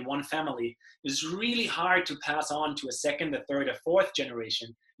legacy within one family is really hard to pass on to a second, a third, a fourth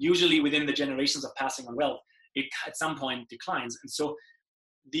generation. Usually within the generations of passing on wealth, it at some point declines. And so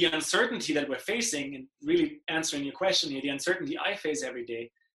the uncertainty that we're facing, and really answering your question here, the uncertainty I face every day,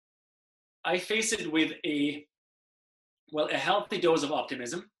 I face it with a healthy dose of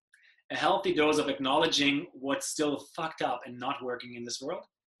optimism, a healthy dose of acknowledging what's still fucked up and not working in this world.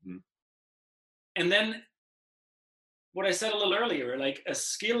 Mm-hmm. And then what I said a little earlier, like a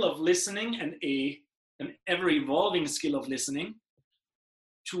skill of listening and an ever evolving skill of listening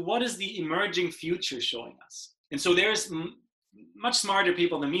to what is the emerging future showing us. And so there's much smarter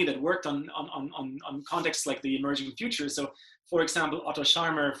people than me that worked on contexts like the emerging future. So for example, Otto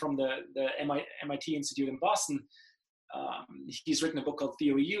Scharmer from the MIT Institute in Boston, he's written a book called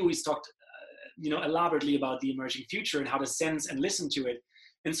Theory U. He's talked elaborately about the emerging future and how to sense and listen to it.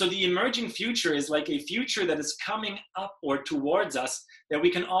 And so the emerging future is like a future that is coming up or towards us that we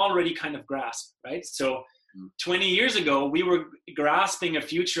can already kind of grasp, right? So 20 years ago, we were grasping a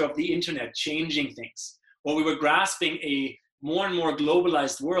future of the internet changing things, or we were grasping a more and more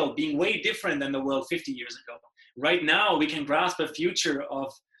globalized world being way different than the world 50 years ago. Right now, we can grasp a future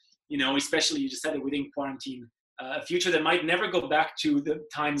of, especially you just said it within quarantine, a future that might never go back to the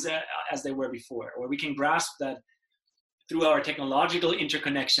times as they were before, or we can grasp that through our technological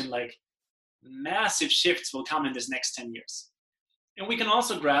interconnection, like massive shifts will come in this next 10 years. And we can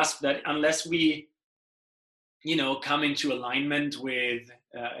also grasp that unless we, come into alignment with,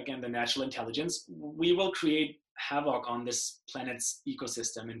 again, the natural intelligence, we will create havoc on this planet's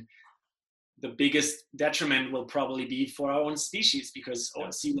ecosystem. And the biggest detriment will probably be for our own species because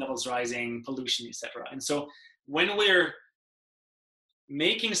sea levels rising, pollution, etc. And so when we're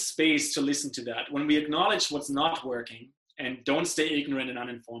making space to listen to that, when we acknowledge what's not working and don't stay ignorant and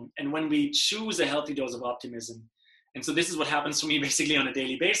uninformed, and when we choose a healthy dose of optimism, and so this is what happens to me basically on a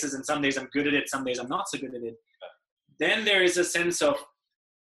daily basis, and some days I'm good at it, some days I'm not so good at it, then there is a sense of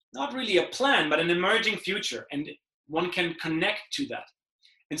not really a plan, but an emerging future, and one can connect to that.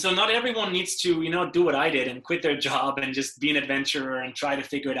 And so not everyone needs to, do what I did and quit their job and just be an adventurer and try to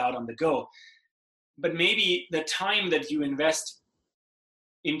figure it out on the go. But maybe the time that you invest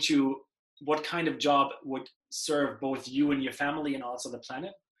into what kind of job would serve both you and your family and also the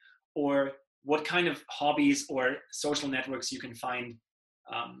planet, or what kind of hobbies or social networks you can find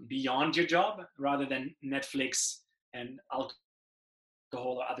beyond your job rather than Netflix and alcohol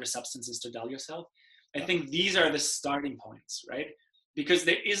or other substances to dull yourself. I think these are the starting points, right? Because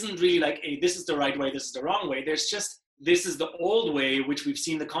there isn't really like this is the right way, this is the wrong way. There's just, this is the old way, which we've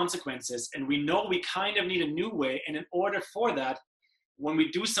seen the consequences, and we know we kind of need a new way. And in order for that, when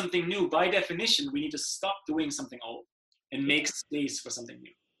we do something new, by definition, we need to stop doing something old and make space for something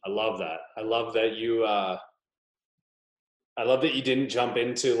new. I love that. I love that you didn't jump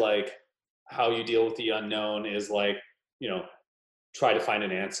into like how you deal with the unknown is like, try to find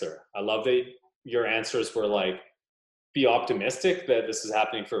an answer. I love that your answers were like, be optimistic that this is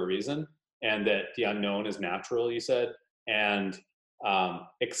happening for a reason and that the unknown is natural, you said, and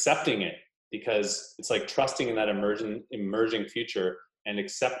accepting it, because it's like trusting in that emerging future, and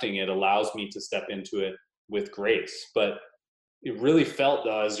accepting it allows me to step into it with grace. But it really felt,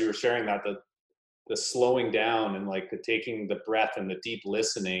 as you were sharing that, the slowing down and like the taking the breath and the deep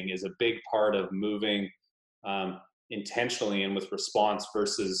listening is a big part of moving intentionally and with response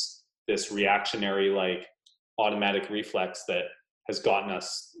versus this reactionary, like automatic reflex that has gotten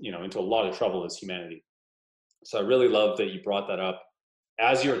us, into a lot of trouble as humanity. So I really love that you brought that up.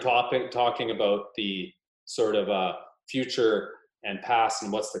 As you're talking about the sort of future and past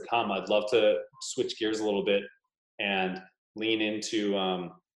and what's to come, I'd love to switch gears a little bit and lean into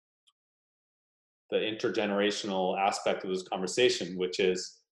the intergenerational aspect of this conversation, which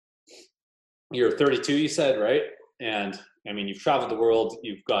is, you're 32, you said, right? And I mean, you've traveled the world,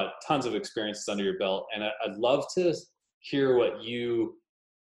 you've got tons of experiences under your belt, and I'd love to hear what you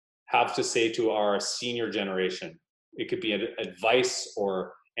have to say to our senior generation. It could be advice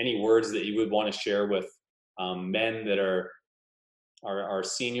or any words that you would want to share with men that are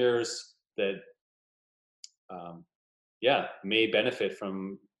seniors that, may benefit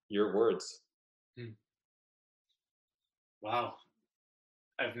from your words. Wow.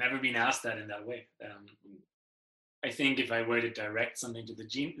 I've never been asked that in that way. I think if I were to direct something to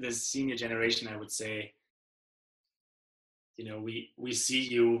the senior generation, I would say, we see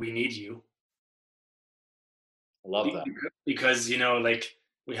you, we need you. I love that. Because,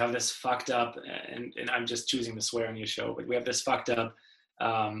 we have this fucked up, and I'm just choosing to swear on your show, but we have this fucked up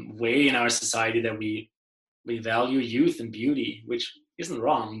way in our society that we value youth and beauty, which isn't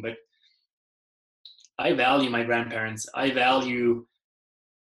wrong, but I value my grandparents. I value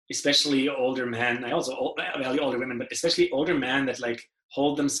especially older men. I also value older women, but especially older men that like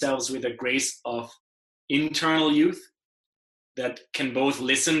hold themselves with a grace of internal youth that can both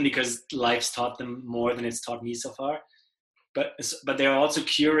listen because life's taught them more than it's taught me so far. But they're also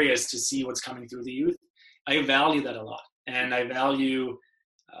curious to see what's coming through the youth. I value that a lot. And I value,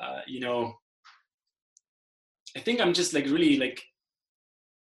 I think I'm just like really like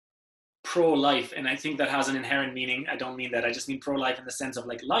pro-life, and I think that has an inherent meaning. I don't mean that. I just mean pro-life in the sense of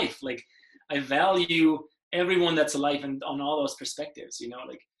like life. Like I value everyone that's alive and on all those perspectives. You know,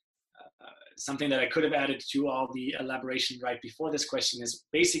 like something that I could have added to all the elaboration right before this question is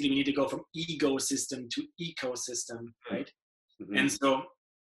basically we need to go from ego-system to ecosystem, right? Mm-hmm. And so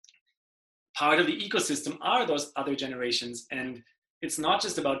part of the ecosystem are those other generations, and it's not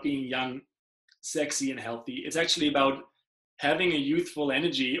just about being young, sexy, and healthy. It's actually about having a youthful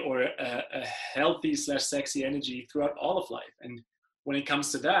energy or a healthy / sexy energy throughout all of life. And when it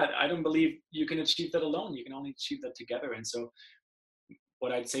comes to that, I don't believe you can achieve that alone. You can only achieve that together. And so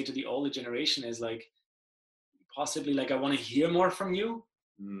what I'd say to the older generation is like, possibly like, I want to hear more from you.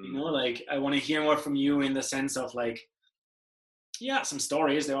 You know, like I want to hear more from you in the sense of like, yeah, some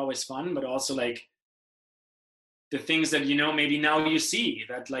stories, they're always fun, but also like the things that, you know, maybe now you see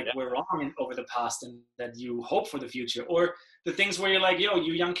that like were wrong over the past and that you hope for the future, or the things where you're like, yo,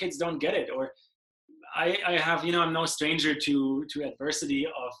 you young kids don't get it. Or I have, you know, I'm no stranger to adversity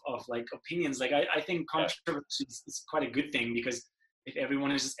of like opinions. Like I think controversy is quite a good thing, because if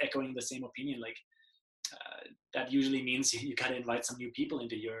everyone is just echoing the same opinion, like that usually means you got to invite some new people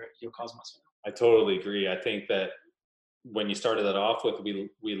into your cosmos. I totally agree. I think that when you started that off with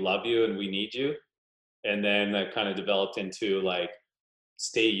we love you and we need you, and then that kind of developed into like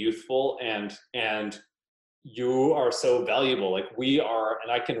stay youthful and you are so valuable. Like we are,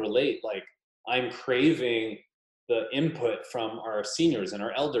 and I can relate, like I'm craving the input from our seniors and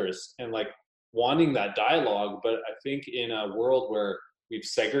our elders and like wanting that dialogue. But I think in a world where we've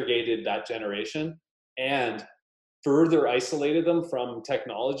segregated that generation and further isolated them from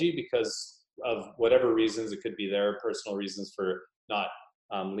technology because of whatever reasons, it could be their personal reasons for not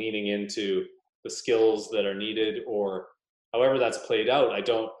leaning into the skills that are needed, or however that's played out. I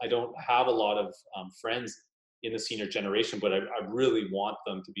don't have a lot of friends in the senior generation, but I really want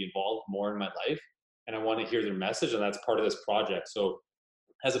them to be involved more in my life, and I want to hear their message, and that's part of this project. So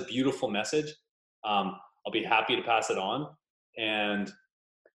it has a beautiful message. I'll be happy to pass it on. And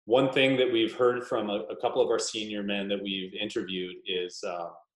one thing that we've heard from a couple of our senior men that we've interviewed is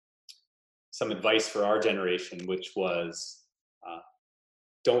some advice for our generation, which was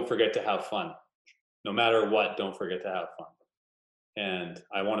don't forget to have fun. No matter what, don't forget to have fun. And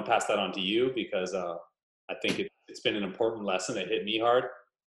I want to pass that on to you because I think it's been an important lesson. It hit me hard.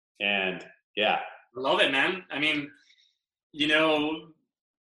 And yeah. Love it, man. I mean, you know,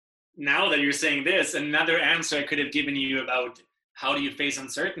 now that you're saying this, another answer I could have given you about how do you face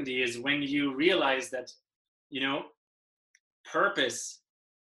uncertainty is when you realize that, you know, purpose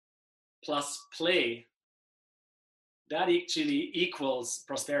plus play, that actually equals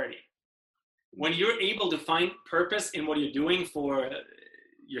prosperity. When you're able to find purpose in what you're doing for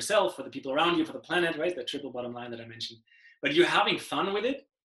yourself, for the people around you, for the planet, right? The triple bottom line that I mentioned, but you're having fun with it,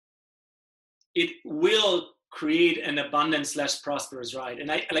 it will create an abundant / prosperous ride.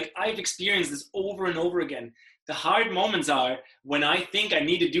 And I've experienced this over and over again. The hard moments are when I think I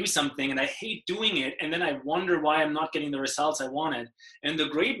need to do something and I hate doing it, and then I wonder why I'm not getting the results I wanted. And the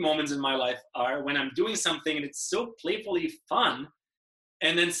great moments in my life are when I'm doing something and it's so playfully fun,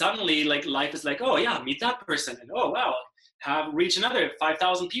 and then suddenly like life is like, oh yeah, meet that person, and oh wow, have reach another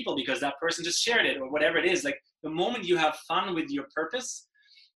 5,000 people because that person just shared it, or whatever it is. Like the moment you have fun with your purpose,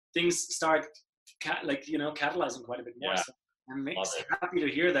 things start catalyzing quite a bit more. Yeah. So I'm happy to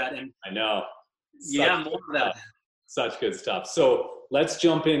hear that. And I know. Yeah, more of that. Such good stuff. So let's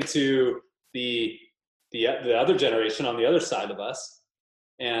jump into the other generation on the other side of us,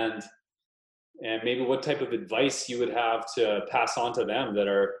 and maybe what type of advice you would have to pass on to them that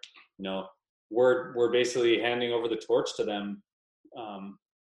are, you know, we're basically handing over the torch to them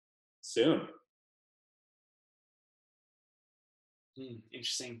soon.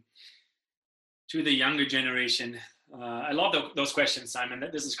 Interesting. To the younger generation, I love those questions, Simon.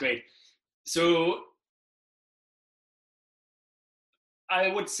 This is great. So I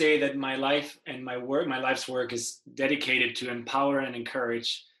would say that my life and my life's work is dedicated to empower and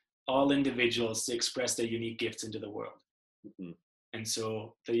encourage all individuals to express their unique gifts into the world. Mm-hmm. And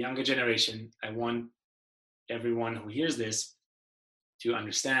so the younger generation, I want everyone who hears this to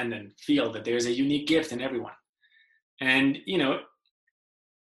understand and feel that there's a unique gift in everyone. And, you know,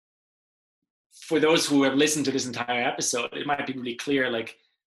 for those who have listened to this entire episode, it might be really clear, like,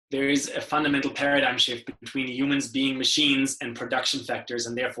 there is a fundamental paradigm shift between humans being machines and production factors,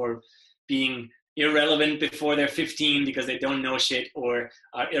 and therefore being irrelevant before they're 15 because they don't know shit, or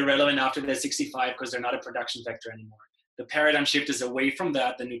are irrelevant after they're 65 because they're not a production factor anymore. The paradigm shift is away from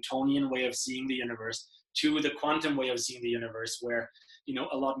that, the Newtonian way of seeing the universe, to the quantum way of seeing the universe, where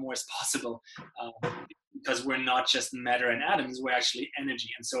a lot more is possible, because we're not just matter and atoms, we're actually energy.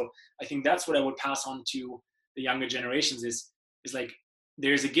 And so I think that's what I would pass on to the younger generations is like,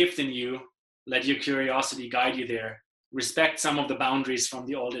 there's a gift in you, let your curiosity guide you there, respect some of the boundaries from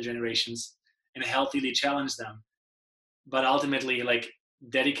the older generations and healthily challenge them, but ultimately like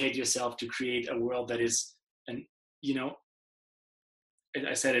dedicate yourself to create a world that is an,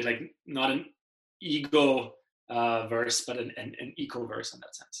 I said it like not an ego verse, but an eco verse in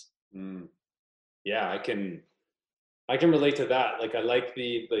that sense. Yeah, I can relate to that. Like, I like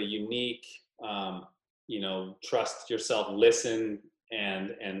the unique, trust yourself, listen,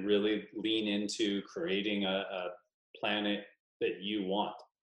 and really lean into creating a planet that you want.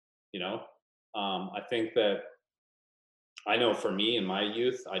 I think that, I know for me in my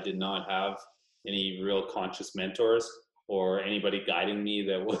youth, I did not have any real conscious mentors or anybody guiding me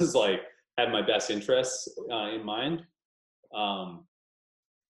that was like, had my best interests in mind.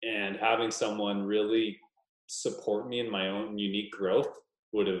 And having someone really support me in my own unique growth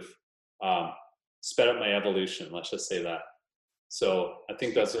would have sped up my evolution, let's just say that. So I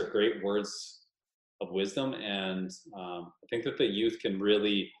think those are great words of wisdom. And I think that the youth can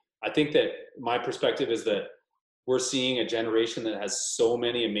really, I think that my perspective is that we're seeing a generation that has so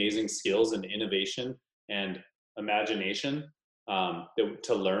many amazing skills and innovation and imagination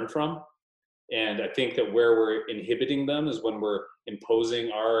to learn from. And I think that where we're inhibiting them is when we're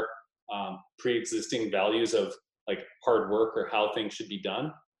imposing our pre-existing values of like hard work or how things should be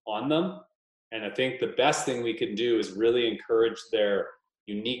done on them. And I think the best thing we can do is really encourage their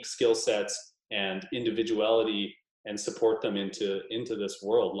unique skill sets and individuality and support them into this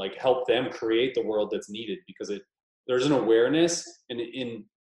world, like help them create the world that's needed, because there's an awareness and in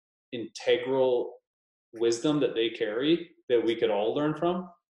integral wisdom that they carry that we could all learn from.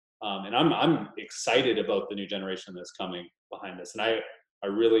 And I'm excited about the new generation that's coming behind us. And I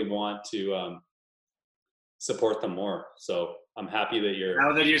really want to support them more. So I'm happy that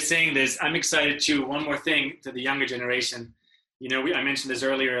Now that you're saying this, I'm excited too. One more thing to the younger generation. I mentioned this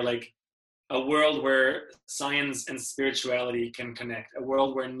earlier, like a world where science and spirituality can connect, a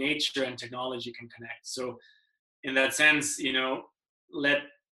world where nature and technology can connect. So in that sense, let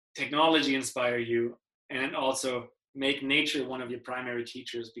technology inspire you, and also make nature one of your primary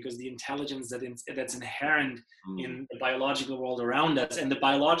teachers, because the intelligence that's inherent in the biological world around us and the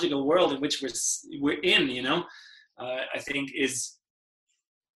biological world in which we're in, I think it's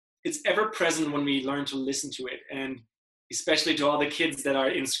ever present when we learn to listen to it. And especially to all the kids that are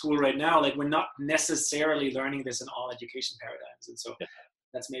in school right now, like we're not necessarily learning this in all education paradigms. And so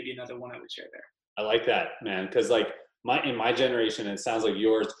that's maybe another one I would share there. I like that, man. Cause like in my generation, it sounds like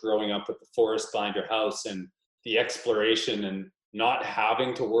yours, growing up with the forest behind your house and the exploration and not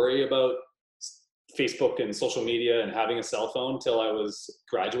having to worry about Facebook and social media and having a cell phone till I was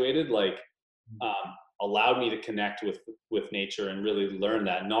graduated, like allowed me to connect with nature and really learn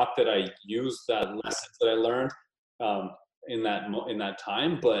that. Not that I used that lessons that I learned in that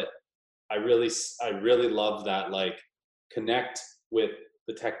time, but I really love that, like connect with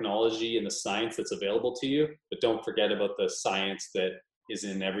the technology and the science that's available to you, but don't forget about the science that is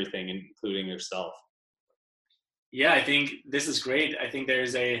in everything, including yourself. Yeah, I think this is great. I think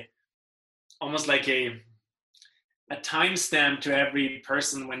there's almost like a timestamp to every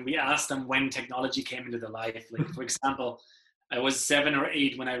person when we ask them when technology came into their life. Like, for example, I was 7 or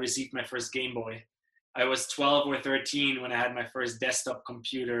 8 when I received my first Game Boy. I was 12 or 13 when I had my first desktop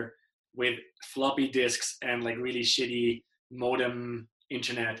computer with floppy disks and like really shitty modem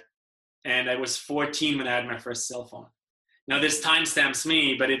internet. And I was 14 when I had my first cell phone. Now this timestamps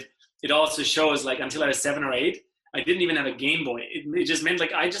me, but it also shows like until I was 7 or 8, I didn't even have a Game Boy. It just meant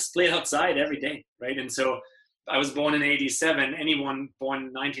like I just played outside every day, right? And so I was born in 87. Anyone born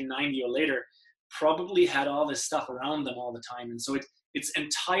in 1990 or later probably had all this stuff around them all the time. And so it's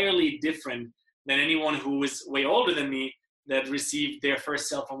entirely different than anyone who was way older than me that received their first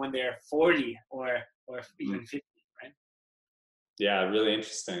cell phone when they're 40 or even 50, right? Yeah, really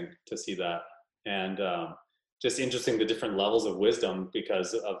interesting to see that. And just interesting the different levels of wisdom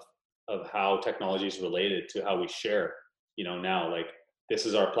because of how technology is related to how we share, now, like this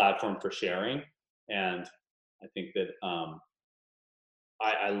is our platform for sharing. And I think that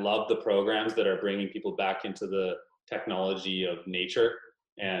I love the programs that are bringing people back into the technology of nature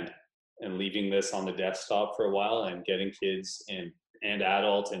and leaving this on the desktop for a while and getting kids and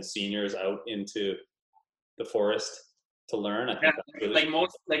adults and seniors out into the forest to learn. I think that's really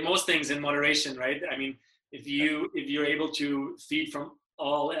like most things in moderation, right? I mean, if you're able to feed from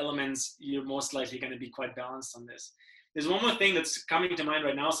all elements, you're most likely going to be quite balanced on this. There's one more thing that's coming to mind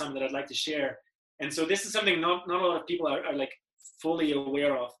right now, Simon, that I'd like to share. And so this is something not a lot of people are like fully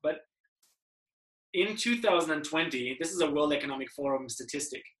aware of. But in 2020, this is a World Economic Forum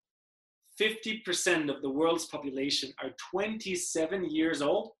statistic, 50% of the world's population are 27 years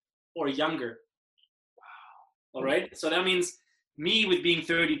old or younger. Wow. All right. So that means me with being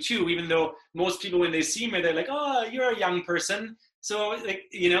 32, even though most people, when they see me, they're like, oh, you're a young person. So like,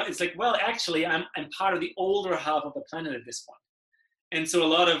 it's like, well, actually I'm part of the older half of the planet at this point. And so a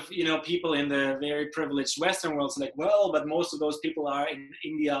lot of, people in the very privileged Western world are like, well, but most of those people are in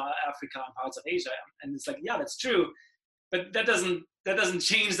India, Africa, and parts of Asia. And it's like, yeah, that's true. But that doesn't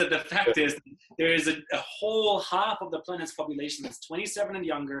change that the fact is there is a whole half of the planet's population that's 27 and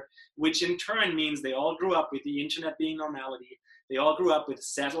younger, which in turn means they all grew up with the internet being normality. They all grew up with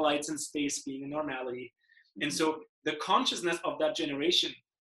satellites in space being a normality. And so the consciousness of that generation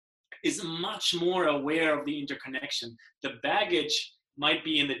is much more aware of the interconnection. The baggage might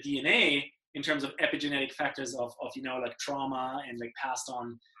be in the DNA in terms of epigenetic factors of like trauma and like passed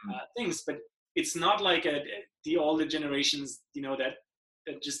on things, but it's not like all the generations, that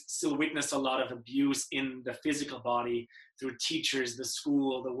just still witness a lot of abuse in the physical body through teachers, the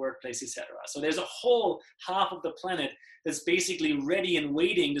school, the workplace, etc. So there's a whole half of the planet that's basically ready and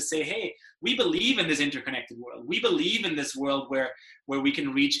waiting to say, hey, we believe in this interconnected world. We believe in this world where we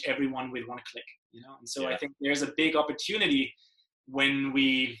can reach everyone with one click, And so I think there's a big opportunity when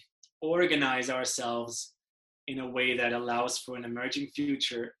we organize ourselves in a way that allows for an emerging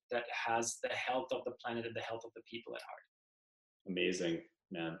future that has the health of the planet and the health of the people at heart. Amazing,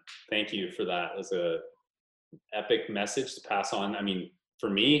 man. Thank you for that. It's a epic message to pass on. I mean, for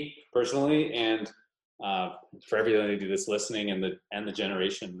me personally, and for everybody that's listening, and the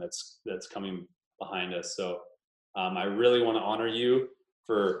generation that's coming behind us. So I really want to honor you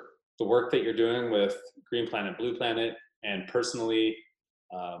for the work that you're doing with Green Planet, Blue Planet, and personally,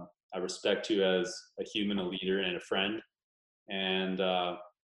 I respect you as a human, a leader, and a friend. And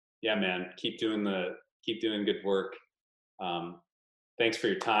yeah, man, keep doing good work. Thanks for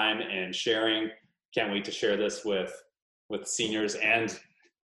your time and sharing. Can't wait to share this with seniors and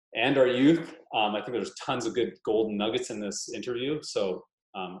our youth. I think there's tons of good golden nuggets in this interview. So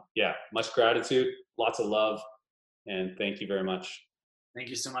yeah, much gratitude, lots of love, and thank you very much. Thank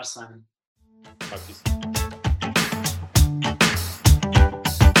you so much, Simon. Talk to you soon.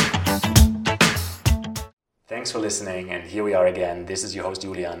 Thanks for listening, and here we are again. This is your host,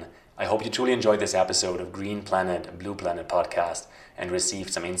 Julian. I hope you truly enjoyed this episode of Green Planet, Blue Planet podcast and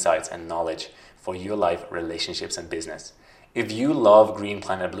received some insights and knowledge for your life, relationships, and business. If you love Green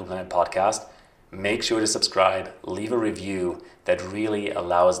Planet, Blue Planet podcast, make sure to subscribe, leave a review that really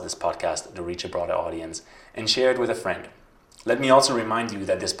allows this podcast to reach a broader audience, and share it with a friend. Let me also remind you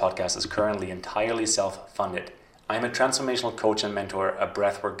that this podcast is currently entirely self-funded. I am a transformational coach and mentor, a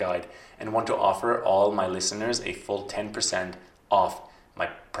breathwork guide, and want to offer all my listeners a full 10% off my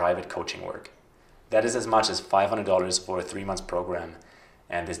private coaching work. That is as much as $500 for a 3-month program,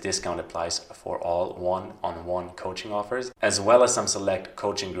 and this discount applies for all one-on-one coaching offers, as well as some select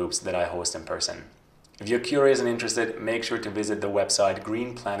coaching groups that I host in person. If you're curious and interested, make sure to visit the website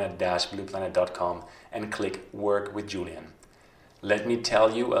greenplanet-blueplanet.com and click Work with Julian. Let me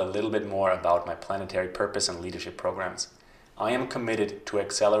tell you a little bit more about my planetary purpose and leadership programs. I am committed to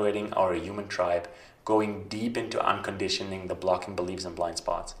accelerating our human tribe, going deep into unconditioning the blocking beliefs and blind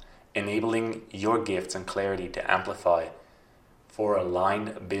spots, enabling your gifts and clarity to amplify for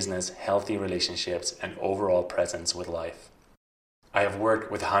aligned business, healthy relationships, and overall presence with life. I have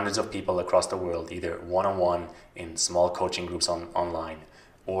worked with hundreds of people across the world, either one-on-one in small coaching groups online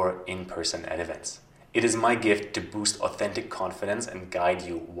or in person at events. It is my gift to boost authentic confidence and guide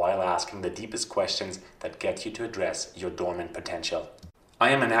you while asking the deepest questions that get you to address your dormant potential. I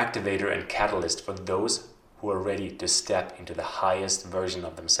am an activator and catalyst for those who are ready to step into the highest version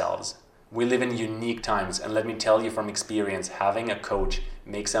of themselves. We live in unique times, and let me tell you from experience, having a coach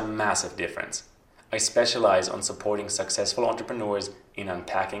makes a massive difference. I specialize on supporting successful entrepreneurs in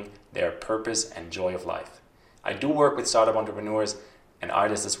unpacking their purpose and joy of life. I do work with startup entrepreneurs and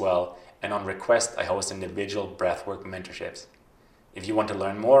artists as well, and on request, I host individual breathwork mentorships. If you want to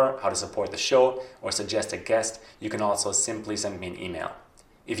learn more how to support the show or suggest a guest, you can also simply send me an email.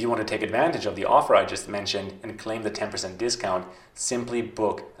 If you want to take advantage of the offer I just mentioned and claim the 10% discount, simply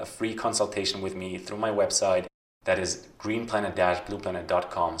book a free consultation with me through my website, that is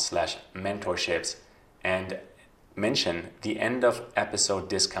greenplanet-blueplanet.com/mentorships, and mention the end of episode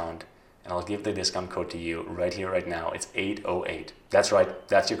discount, and I'll give the discount code to you right here, right now. It's 808. That's right.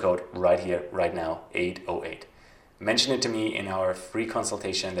 That's your code right here, right now, 808. Mention it to me in our free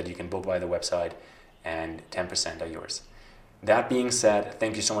consultation that you can book by the website, and 10% are yours. That being said,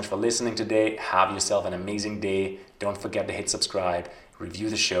 thank you so much for listening today. Have yourself an amazing day. Don't forget to hit subscribe, review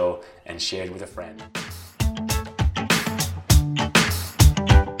the show, and share it with a friend.